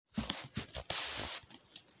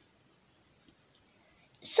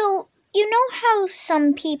So, you know how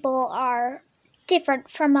some people are different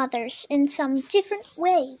from others in some different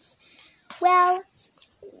ways? Well,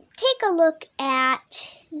 take a look at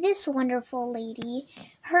this wonderful lady.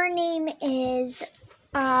 Her name is,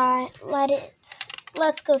 let's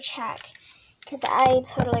go check, because I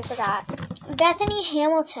totally forgot. Bethany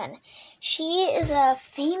Hamilton. She is a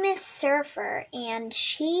famous surfer, and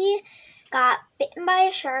she got bitten by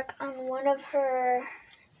a shark on one of her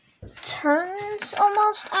turns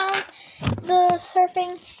almost on the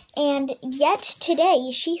surfing, and yet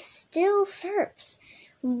today she still surfs.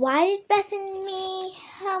 Why did Bethany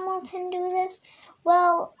Hamilton do this?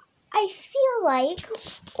 Well, I feel like,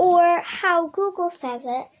 or how Google says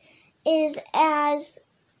it, is as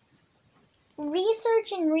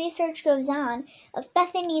research goes on of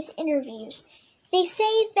Bethany's interviews, they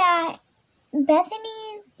say that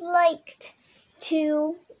Bethany liked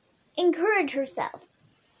to encourage herself.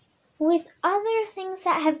 With other things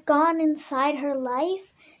that have gone inside her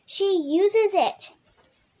life, she uses it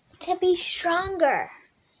to be stronger.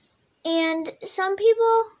 And some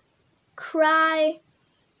people cry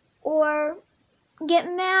or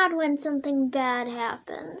get mad when something bad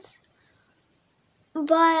happens.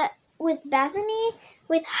 But with Bethany,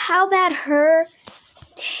 with how bad her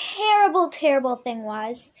terrible thing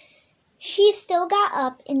was, she still got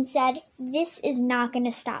up and said, "This is not going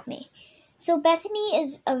to stop me." So Bethany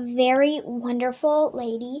is a very wonderful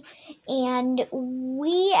lady, and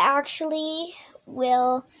we actually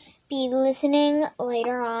will be listening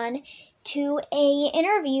later on to an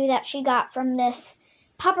interview that she got from this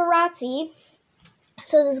paparazzi.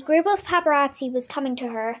 So this group of paparazzi was coming to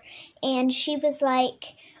her, and she was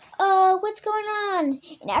like, what's going on?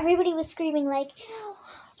 And everybody was screaming like,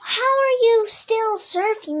 "How are you still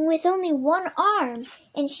surfing with only one arm?"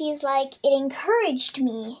 And she's like, "It encouraged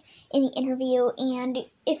me," in the interview. And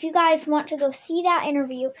if you guys want to go see that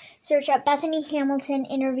interview, search up Bethany Hamilton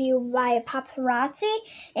interview by a paparazzi,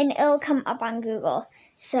 and it'll come up on Google.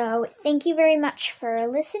 So thank you very much for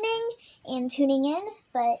listening and tuning in,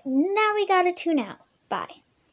 but now we gotta tune out. Bye.